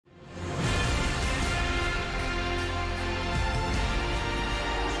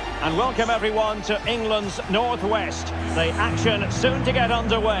And welcome everyone to England's Northwest. The action soon to get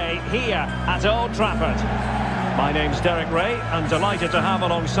underway here at Old Trafford. My name's Derek Ray, and delighted to have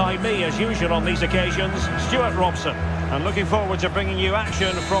alongside me, as usual on these occasions, Stuart Robson. And looking forward to bringing you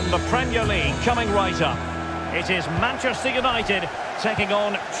action from the Premier League coming right up. It is Manchester United taking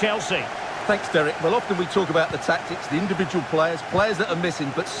on Chelsea. Thanks, Derek. Well, often we talk about the tactics, the individual players that are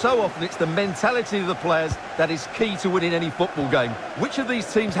missing, but so often it's the mentality of the players that is key to winning any football game. Which of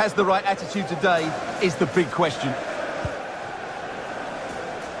these teams has the right attitude today is the big question.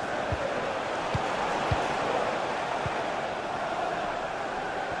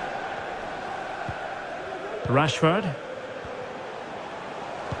 Rashford.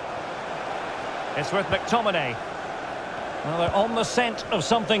 It's with McTominay. Well, they're on the scent of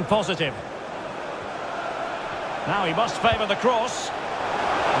something positive. Now he must favour the cross.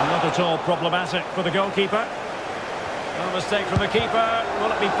 Not at all problematic for the goalkeeper. No mistake from the keeper.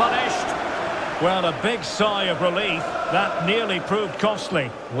 Will it be punished? Well, a big sigh of relief. That nearly proved costly.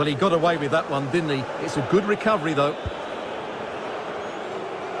 Well, he got away with that one, didn't he? It's a good recovery, though.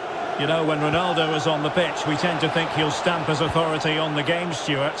 You know, when Ronaldo is on the pitch, we tend to think he'll stamp his authority on the game,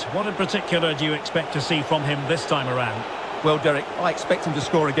 Stuart. What in particular do you expect to see from him this time around? Well, Derek, I expect him to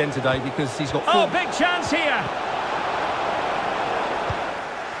score again today because he's got... Oh, big chance here!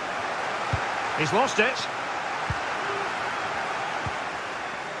 He's lost it.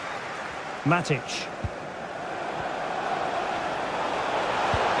 Matic.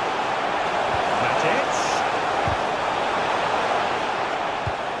 Matic.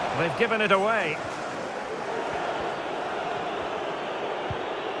 They've given it away.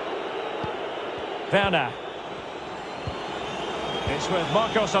 Werner. It's with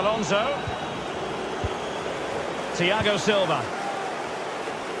Marcos Alonso. Thiago Silva.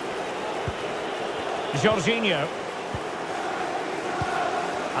 Jorginho.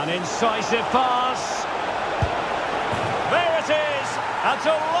 An incisive pass. There it is. A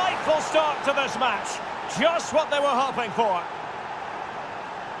delightful start to this match. Just what they were hoping for.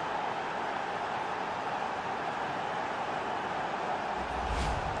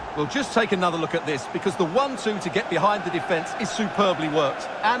 Well, just take another look at this, because the 1-2 to get behind the defence is superbly worked.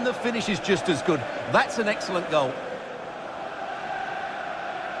 And the finish is just as good. That's an excellent goal.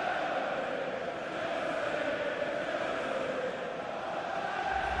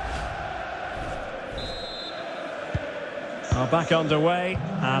 Well, back underway,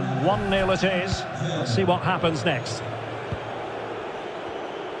 and 1-0 it is. Let's see what happens next.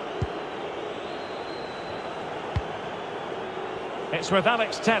 It's with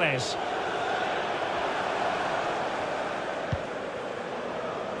Alex Telles.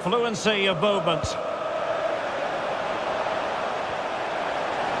 Fluency of movement.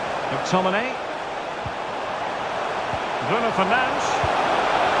 McTominay. Bruno Fernandes.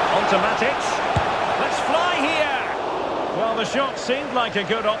 On to Matic. Let's fly here. Well, the shot seemed like a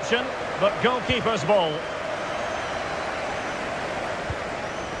good option, but goalkeeper's ball.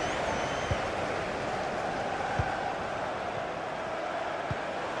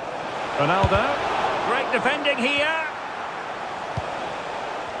 Ronaldo, great defending here.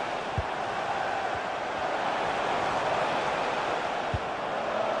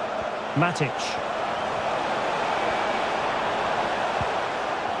 Matic.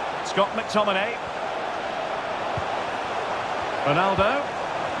 Scott McTominay. Ronaldo.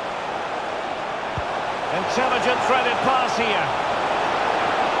 Intelligent threaded pass here.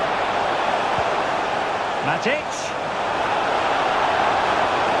 Matic.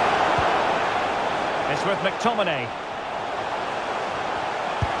 It's with McTominay.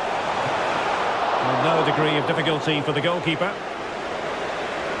 With no degree of difficulty for the goalkeeper.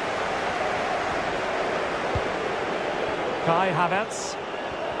 Kai Havertz.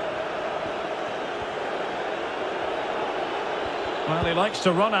 Well, he likes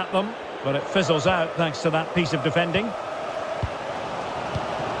to run at them, but it fizzles out thanks to that piece of defending.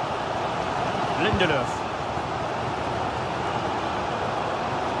 Lindelöf.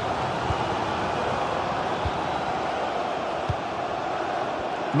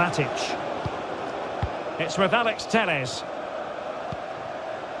 Matic. It's with Alex Telles.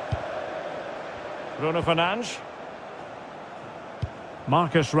 Bruno Fernandes.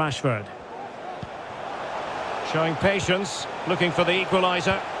 Marcus Rashford. Showing patience, looking for the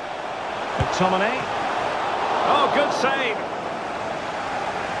equaliser. McTominay. Oh, good save.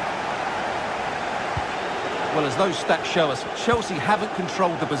 Well, as those stats show us, Chelsea haven't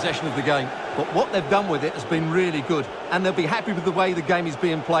controlled the possession of the game, but what they've done with it has been really good, and they'll be happy with the way the game is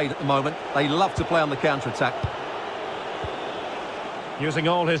being played at the moment. They love to play on the counter-attack. Using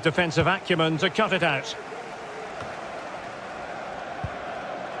all his defensive acumen to cut it out.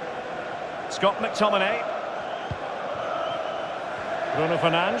 Scott McTominay. Bruno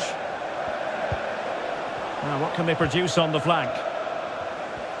Fernandes. Now, what can they produce on the flank?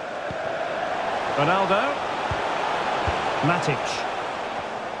 Ronaldo. Matic.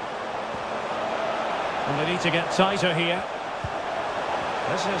 And they need to get tighter here.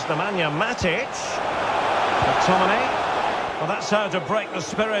 This is the Nemanja Matic. McTominay. Well, that's how to break the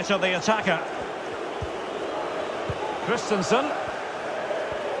spirit of the attacker. Christensen.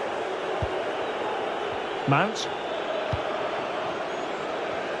 Mount.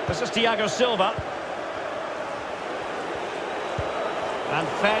 This is Thiago Silva. And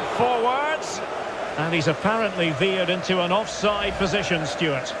fed forwards. And he's apparently veered into an offside position,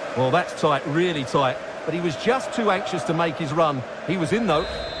 Stuart. Well, that's tight, really tight. But he was just too anxious to make his run. He was in, though.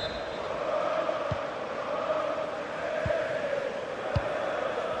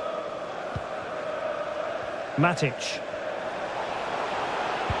 Matic.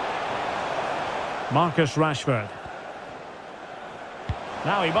 Marcus Rashford.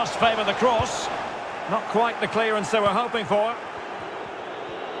 Now he must favour the cross. Not quite the clearance they were hoping for.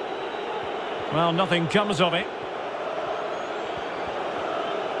 Well, nothing comes of it.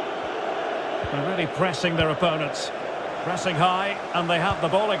 They're really pressing their opponents. Pressing high, and they have the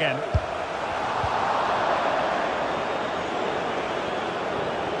ball again.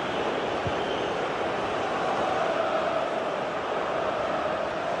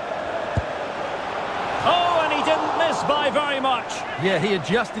 Oh, and he didn't miss by very much. Yeah, he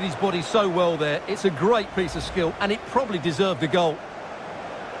adjusted his body so well there. It's a great piece of skill, and it probably deserved a goal.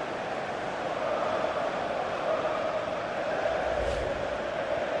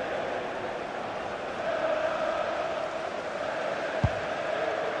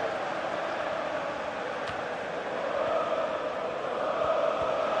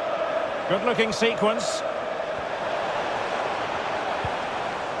 Good-looking sequence.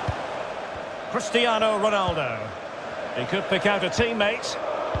 Cristiano Ronaldo. He could pick out a teammate.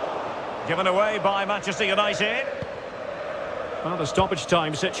 Given away by Manchester United. Well, the stoppage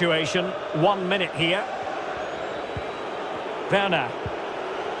time situation. 1 minute here. Werner.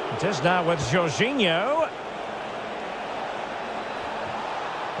 It is now with Jorginho.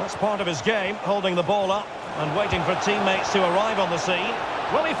 That's part of his game, holding the ball up and waiting for teammates to arrive on the scene.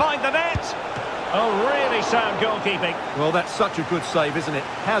 Will he find the net? Oh, really sound goalkeeping. Well, that's such a good save, isn't it?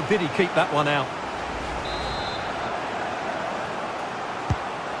 How did he keep that one out?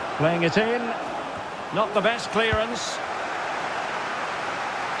 Playing it in. Not the best clearance.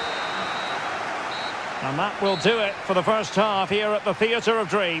 And that will do it for the first half here at the Theatre of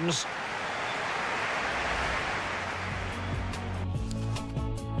Dreams.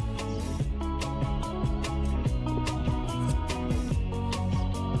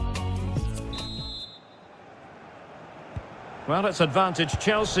 Well, it's advantage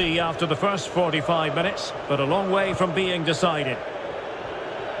Chelsea after the first 45 minutes, but a long way from being decided.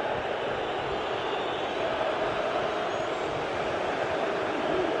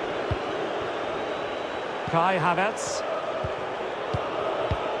 Kai Havertz.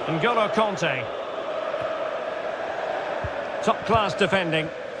 N'Golo Conte. Top-class defending.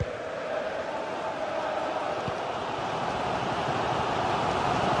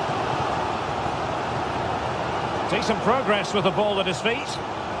 Decent progress with the ball at his feet.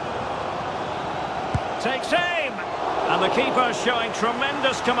 Takes aim! And the keeper showing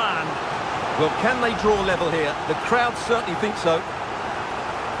tremendous command. Well, can they draw level here? The crowd certainly think so.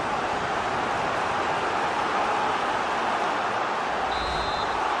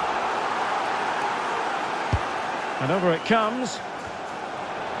 And over it comes.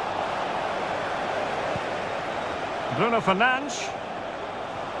 Bruno Fernandes.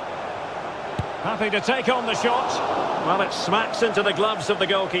 Happy to take on the shot. Well, it smacks into the gloves of the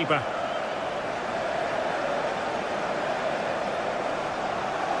goalkeeper.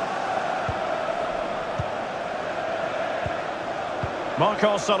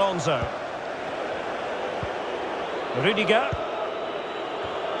 Marcos Alonso. Rudiger.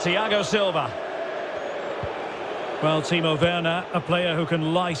 Thiago Silva. Well, Timo Werner, a player who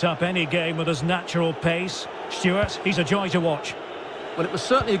can light up any game with his natural pace. Stuart, he's a joy to watch. Well, it was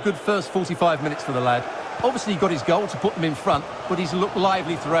certainly a good first 45 minutes for the lad. Obviously, he got his goal to put them in front, but he's looked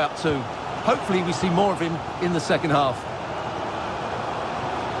lively throughout too. Hopefully, we see more of him in the second half.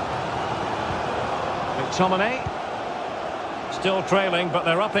 McTominay. Still trailing, but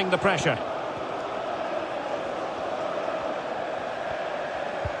they're upping the pressure.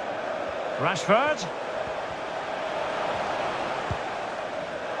 Rashford.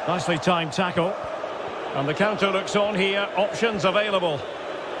 Nicely timed tackle. And the counter looks on here. Options available.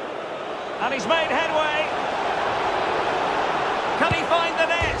 And he's made headway. Can he find the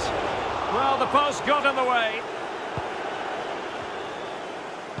net? Well, the post got in the way.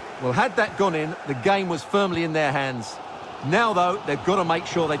 Well, had that gone in, the game was firmly in their hands. Now, though, they've got to make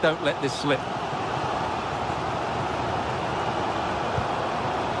sure they don't let this slip.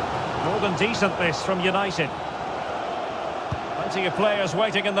 More than decent, this, from United. Plenty of players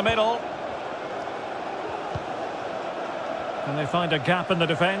waiting in the middle. Can they find a gap in the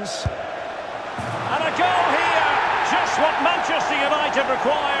defence? And a goal here! Just what Manchester United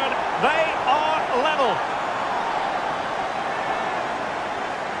required. They are level.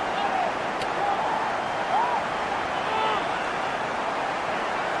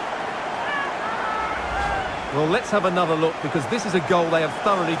 Well, let's have another look, because this is a goal they have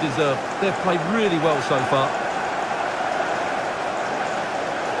thoroughly deserved. They've played really well so far.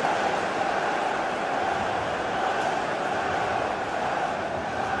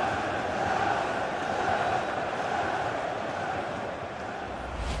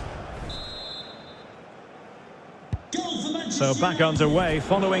 So back underway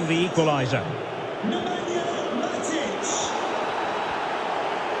following the equaliser.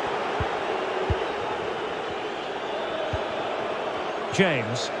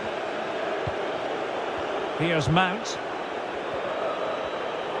 James. Here's Mount.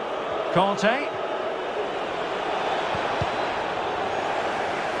 Conte.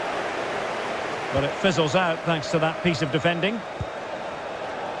 But it fizzles out thanks to that piece of defending.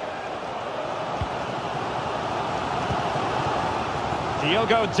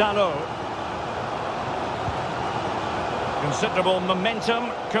 Diogo Dalot. Considerable momentum,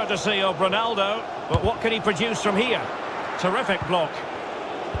 courtesy of Ronaldo. But what can he produce from here? Terrific block.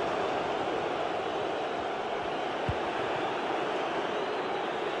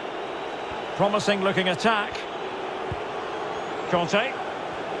 Promising looking attack. Conte.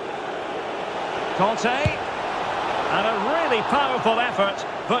 Conte. And a really powerful effort,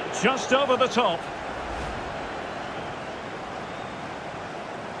 but just over the top.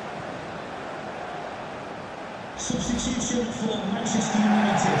 Substitution for Manchester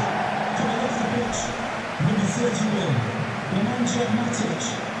United. Coming off the pitch, number 31. Nemanja Matic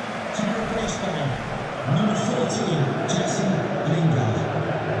to be replaced by number 14, Jesse Lingard.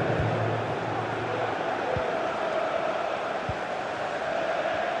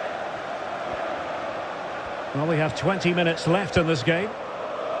 Well, we have 20 minutes left in this game.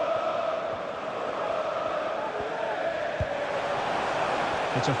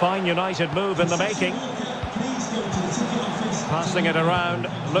 It's a fine United move in the making. Passing it around,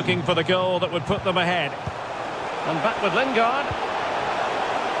 looking for the goal that would put them ahead. And back with Lingard.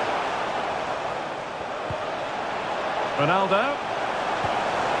 Ronaldo.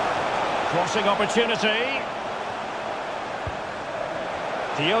 Crossing opportunity.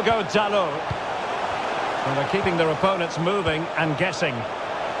 Diogo Dalot. And they're keeping their opponents moving and guessing.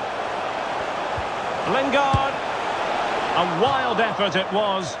 Lingard. A wild effort it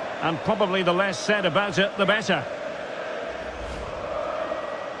was, and probably the less said about it, the better.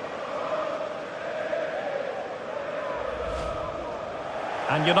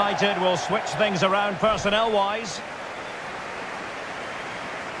 And United will switch things around personnel-wise.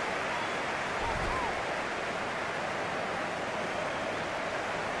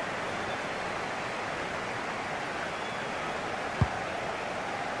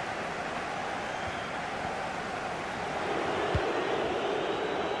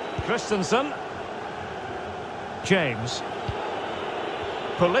 Christensen. James.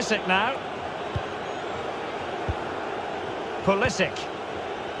 Pulisic now. Pulisic.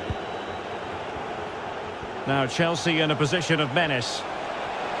 Now Chelsea in a position of menace.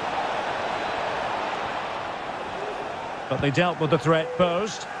 But they dealt with the threat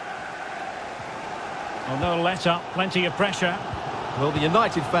posed. Well, no let-up, plenty of pressure. Well, the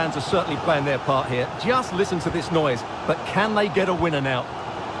United fans are certainly playing their part here. Just listen to this noise. But can they get a winner now?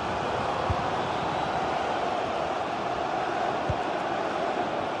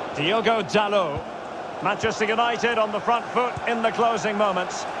 Diogo Dalot. Manchester United on the front foot in the closing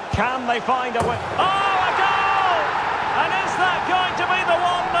moments. Can they find a win? Oh, a goal! And is that going to be the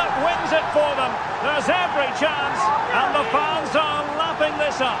one that wins it for them? There's every chance, and the fans are lapping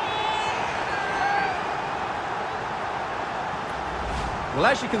this up. Well,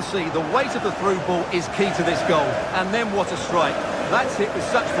 as you can see, the weight of the through ball is key to this goal. And then what a strike. That's hit with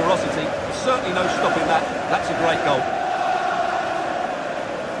such ferocity. Certainly no stopping that. That's a great goal.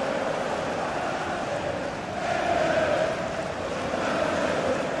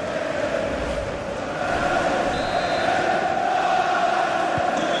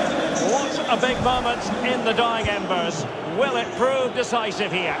 A big moment in the dying embers. Will it prove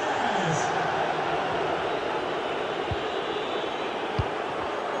decisive here?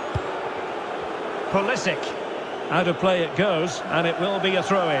 Pulisic. Out of play it goes, and it will be a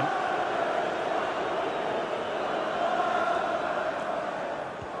throw-in.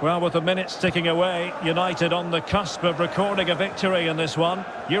 Well, with the minutes ticking away, United on the cusp of recording a victory in this one.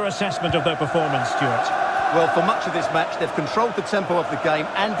 Your assessment of their performance, Stuart? Well, for much of this match, they've controlled the tempo of the game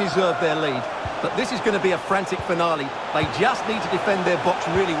and deserved their lead. But this is going to be a frantic finale. They just need to defend their box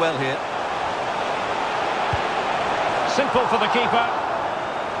really well here. Simple for the keeper.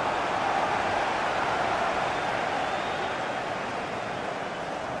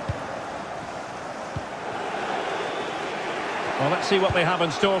 Well, let's see what they have in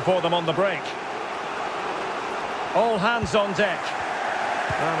store for them on the break. All hands on deck.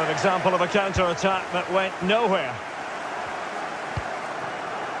 And an example of a counter-attack that went nowhere.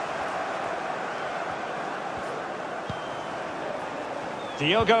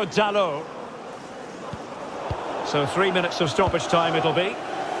 Diogo Dalot. So 3 minutes of stoppage time it'll be.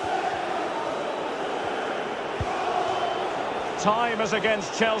 Time is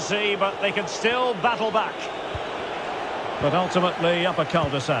against Chelsea, but they can still battle back. But ultimately up a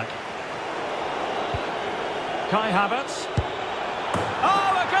cul-de-sac. Kai Havertz.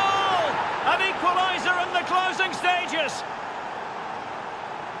 Oh, a goal! An equaliser in the closing stages.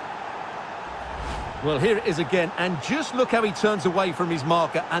 Well, here it is again, and just look how he turns away from his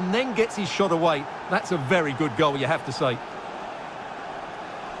marker and then gets his shot away. That's a very good goal, you have to say.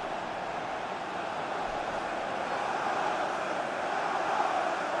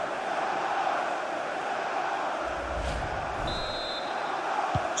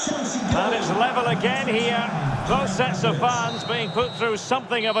 And it's level again here. Both sets of fans being put through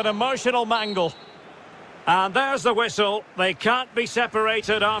something of an emotional mangle. And there's the whistle. They can't be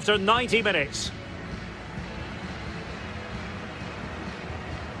separated after 90 minutes.